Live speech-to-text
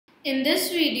In this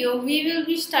video, we will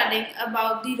be studying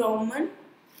about the Roman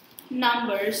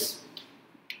numbers.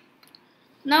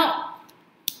 Now,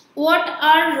 what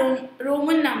are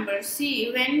Roman numbers?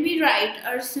 See, when we write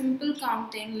our simple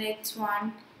counting like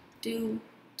 1, 2,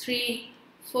 3,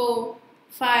 4,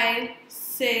 5,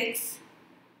 6,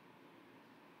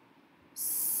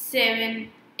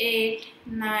 7, 8,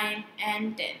 9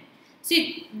 and 10.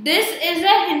 See, this is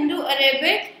a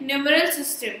Hindu-Arabic numeral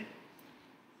system.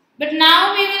 But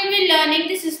now we will be learning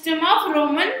the system of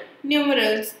Roman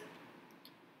numerals.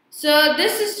 So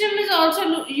this system is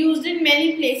also used in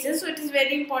many places, so it is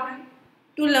very important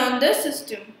to learn the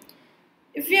system.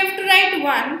 If we have to write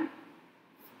 1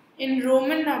 in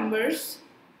Roman numbers,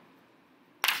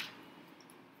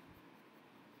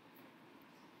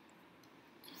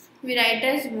 we write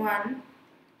as 1,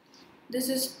 this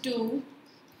is 2,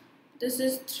 this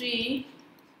is 3,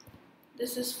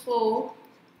 this is 4,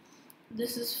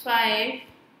 this is 5,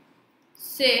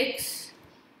 6,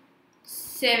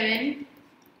 7,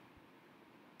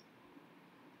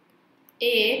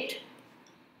 8,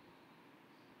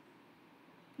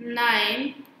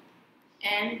 9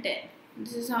 and 10.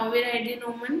 This is how we write the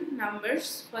Roman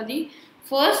numbers for the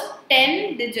first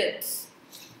 10 digits.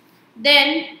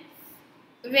 Then,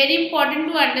 very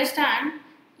important to understand,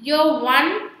 your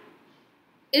 1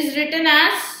 is written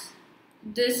as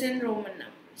this in Roman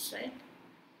numbers, right?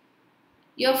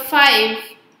 Your 5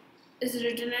 is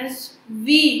written as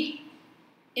V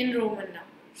in Roman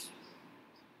numbers.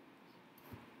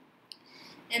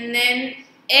 And then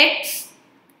X,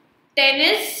 10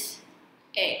 is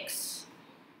X.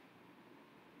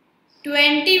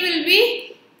 20 will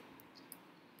be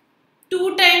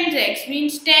 2 times X,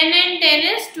 means 10 and 10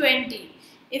 is 20.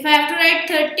 If I have to write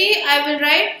 30, I will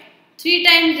write 3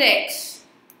 times X.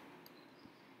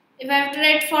 If I have to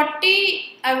write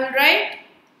 40, I will write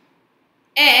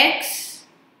X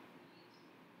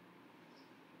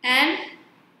and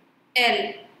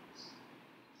L.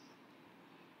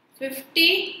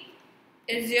 50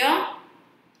 is your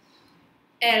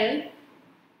L.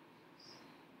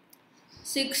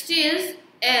 60 is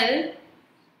L,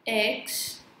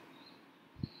 X.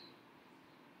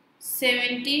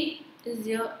 70 is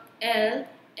your L,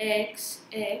 X,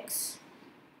 X.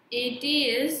 80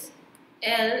 is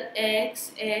L,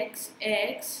 X, X,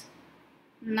 X.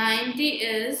 90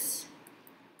 is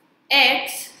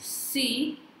X,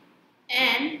 C,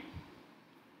 and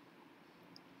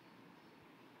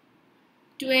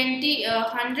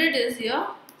 100 is your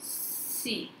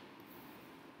C.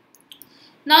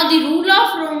 Now the rule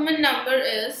of Roman number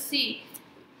is, see,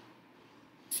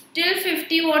 till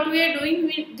 50 what we are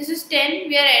doing, this is 10,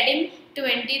 we are adding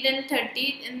 20, then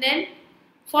 30 and then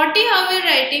 40 how we are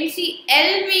writing. See,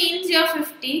 L means your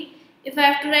 50. If I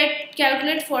have to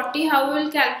calculate 40, how we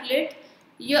will calculate?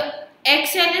 Your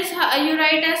XL is how you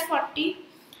write as 40.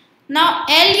 Now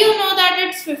L you know that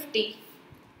it's 50.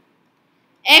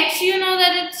 X you know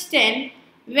that it's 10.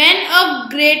 When a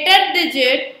greater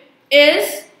digit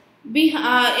is in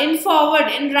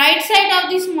right side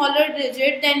of the smaller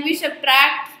digit, then we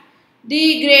subtract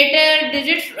the greater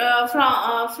digit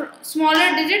from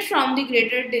smaller digit from the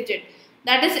greater digit.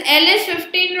 That is, L is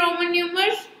 50 in Roman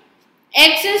numbers,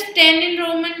 X is 10 in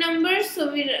Roman numbers,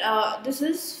 so this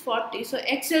is 40. So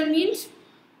XL means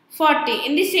 40.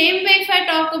 In the same way, if I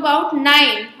talk about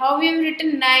 9, how we have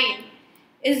written 9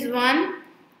 is 1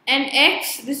 and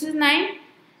X, this is 9.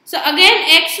 So again,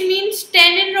 X means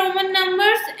 10 in Roman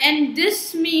numbers and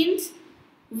this means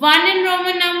 1 in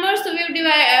Roman numbers. So we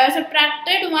have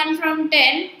subtracted 1 from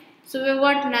 10. So we have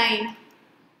got 9.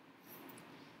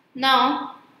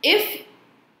 Now, if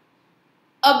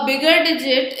a bigger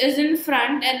digit is in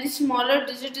front and the smaller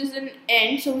digit is in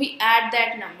end, so we add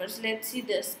that numbers. Let's see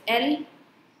this. L,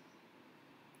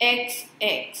 X,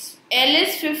 X. L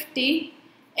is 50,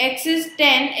 X is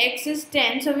 10, X is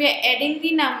 10. So we are adding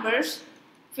the numbers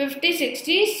 50,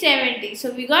 60, 70.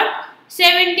 So we got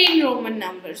 17 Roman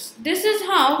numbers. This is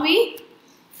how we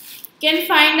can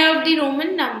find out the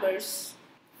Roman numbers.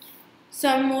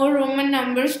 Some more Roman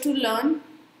numbers to learn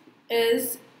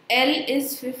is L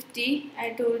is 50, I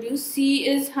told you, C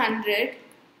is 100,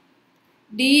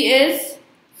 D is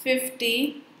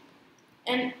 50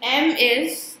 and M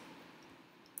is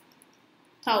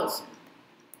 1000.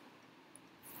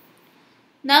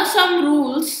 Now some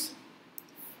rules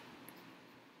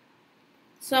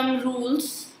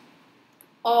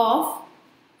of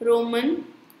Roman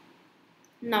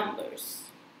numbers,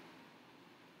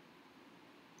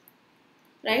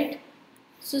 right?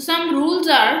 So some rules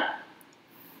are,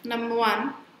 number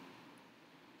 1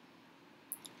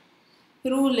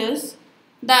 rule is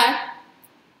that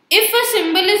If a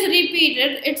symbol is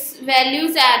repeated, its value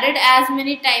is added as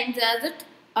many times as it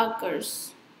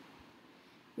occurs.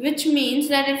 Which means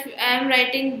that if I am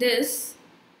writing this,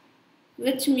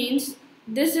 which means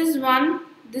this is 1,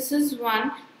 this is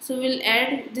 1, so we'll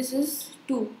add, this is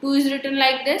 2. 2 is written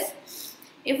like this.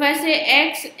 If I say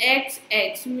x, x,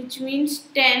 x, which means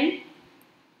 10,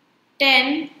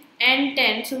 10 and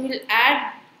 10, so we'll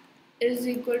add is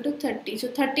equal to 30. So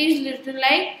 30 is written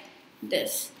like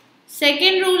this.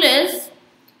 Second rule is,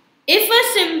 if a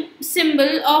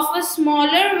symbol of a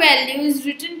smaller value is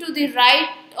written to the right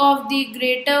of the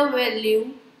greater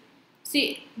value,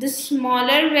 see, the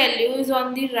smaller value is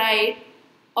on the right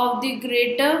of the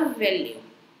greater value.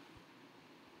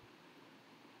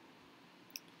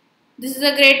 This is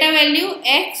a greater value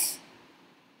x,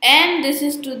 and this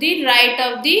is to the right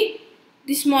of the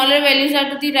smaller values are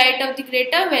to the right of the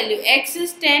greater value. X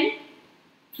is 10,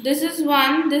 this is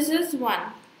 1, this is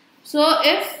 1. So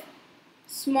if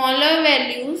smaller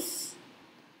values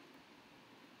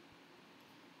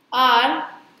are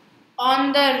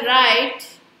on the right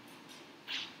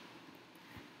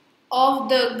of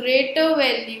the greater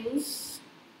values,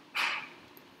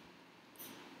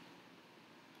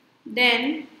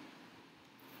 then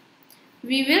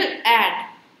we will add,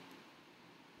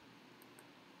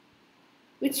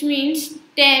 which means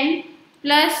 10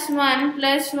 plus 1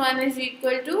 is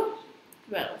equal to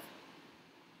 12.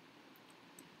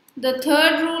 The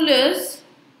third rule is,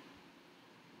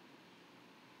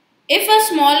 if a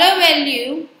smaller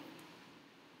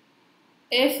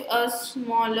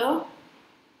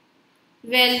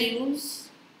values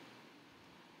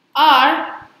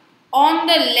are on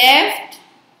the left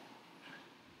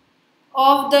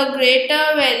of the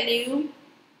greater value,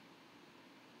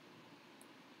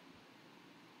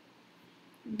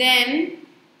 then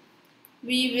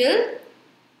we will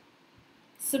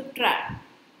subtract.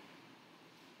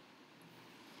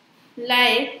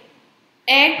 Like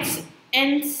x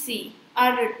and c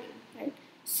are written, right?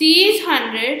 C is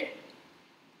 100,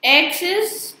 x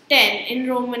is 10 in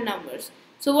Roman numbers.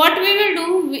 So what we will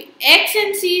do, x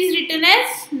and c is written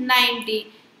as 90.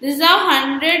 This is how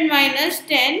 100 minus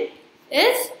 10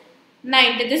 is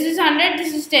 90. This is 100,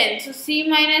 this is 10. So c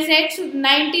minus x,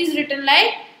 90 is written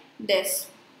like this.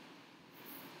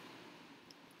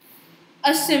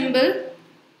 A symbol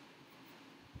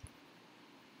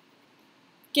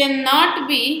cannot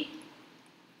be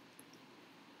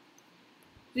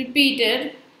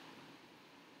repeated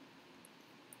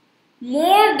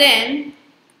more than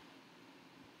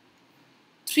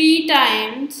 3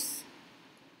 times,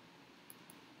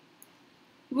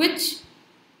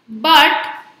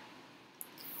 but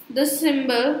the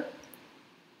symbol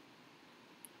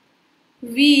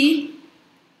V,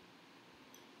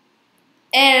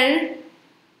 L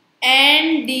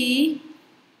and D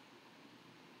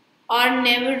are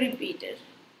never repeated.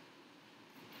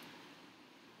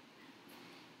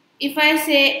 If I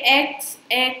say x,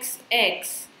 x,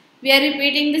 x, we are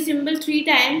repeating the symbol 3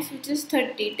 times, which is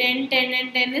 30. 10, 10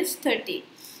 and 10 is 30.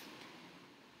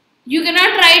 You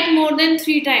cannot write more than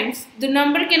 3 times. The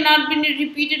number cannot be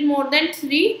repeated more than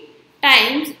 3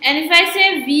 times. And if I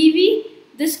say VV,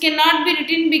 this cannot be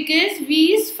written because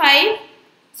V is 5.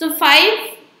 So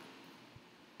 5,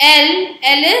 L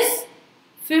is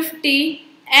 50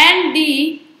 and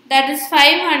D, that is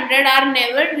 500, are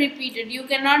never repeated. You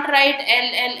cannot write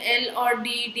L or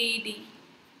D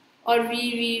or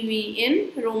V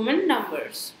in Roman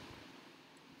numbers.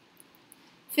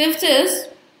 Fifth is,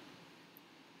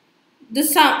 the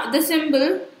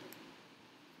symbol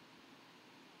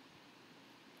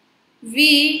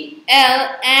V,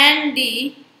 L and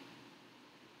D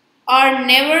are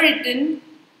never written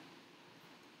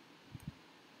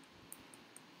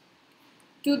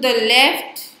to the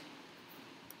left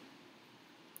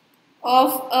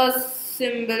of a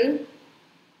symbol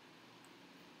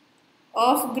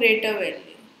of greater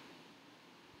value.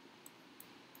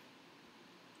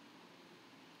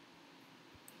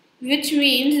 Which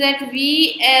means that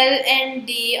V, L and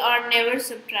D are never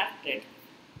subtracted.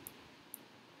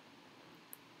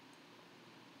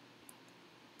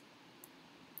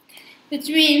 Which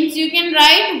means you can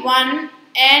write 1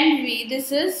 and V.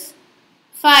 This is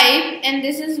 5 and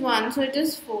this is 1, so it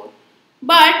is 4.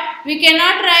 But we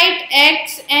cannot write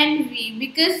x and v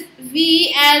because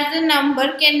v as the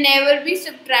number can never be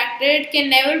subtracted,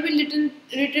 can never be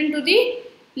written to the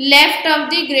left of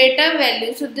the greater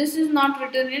value. So this is not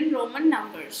written in Roman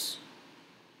numbers.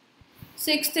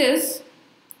 Sixth is,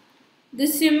 the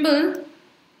symbol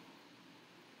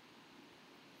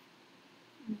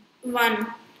 1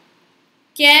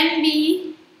 can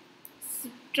be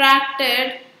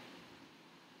subtracted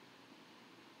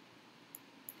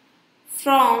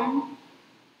from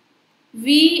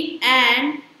V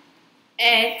and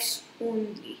X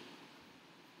only.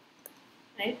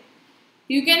 Right?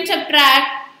 You can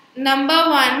subtract number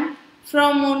 1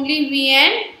 from only V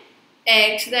and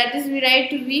X. That is, we write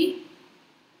V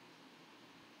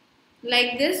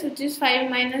like this, which is 5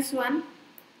 minus 1,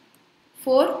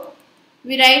 4.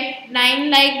 We write 9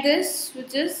 like this,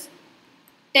 which is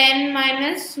 10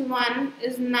 minus 1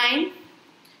 is 9.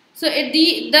 So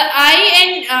the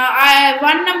I and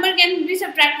one number can be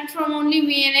subtracted from only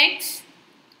V and X.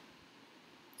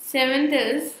 7th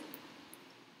is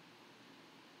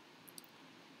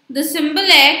the symbol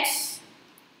X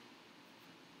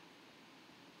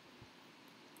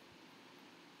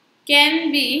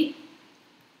can be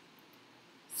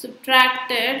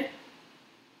subtracted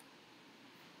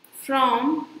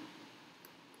from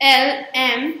L,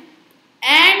 M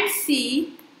and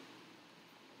C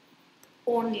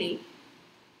only.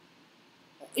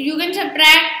 You can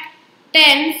subtract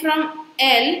 10 from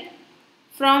L,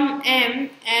 from M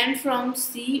and from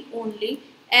C only.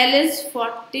 L is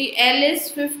 40, L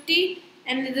is 50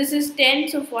 and this is 10,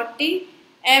 so 40.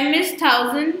 M is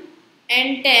 1000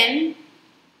 and 10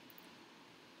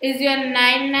 is your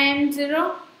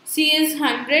 990. C is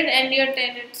 100 and your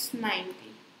 10 is 90.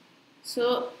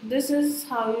 So this is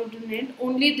how you do it.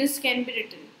 Only this can be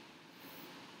written.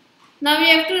 Now we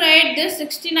have to write this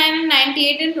 69 and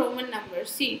 98 in Roman numbers.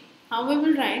 See how we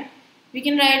will write. We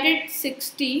can write it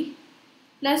 60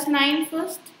 plus 9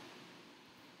 first.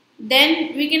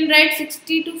 Then we can write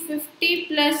 60 to 50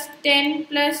 plus 10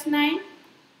 plus 9.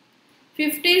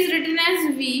 50 is written as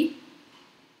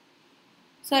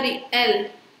L.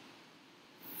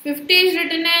 50 is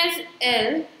written as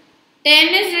L.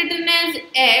 10 is written as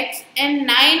X and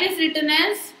 9 is written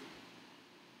as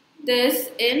this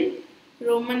in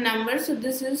Roman numbers. So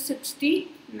this is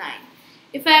 69.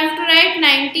 If I have to write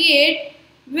 98,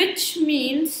 which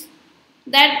means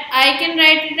that I can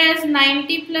write it as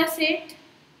 90 plus 8.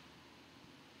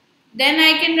 Then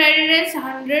I can write it as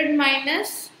 100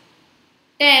 minus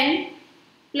 10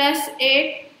 plus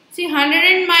 8. See,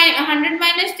 100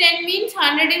 minus 10 means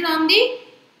 100 is on the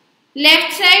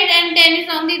left side and 10 is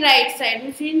on the right side,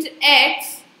 which means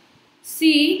X,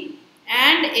 C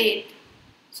and 8.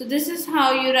 So this is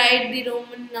how you write the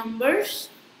Roman numbers,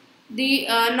 the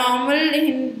normal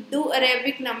Hindu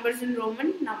Arabic numbers in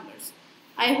Roman numbers.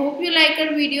 I hope you like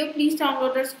our video. Please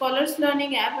download our Scholars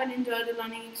Learning app and enjoy the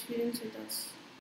learning experience with us.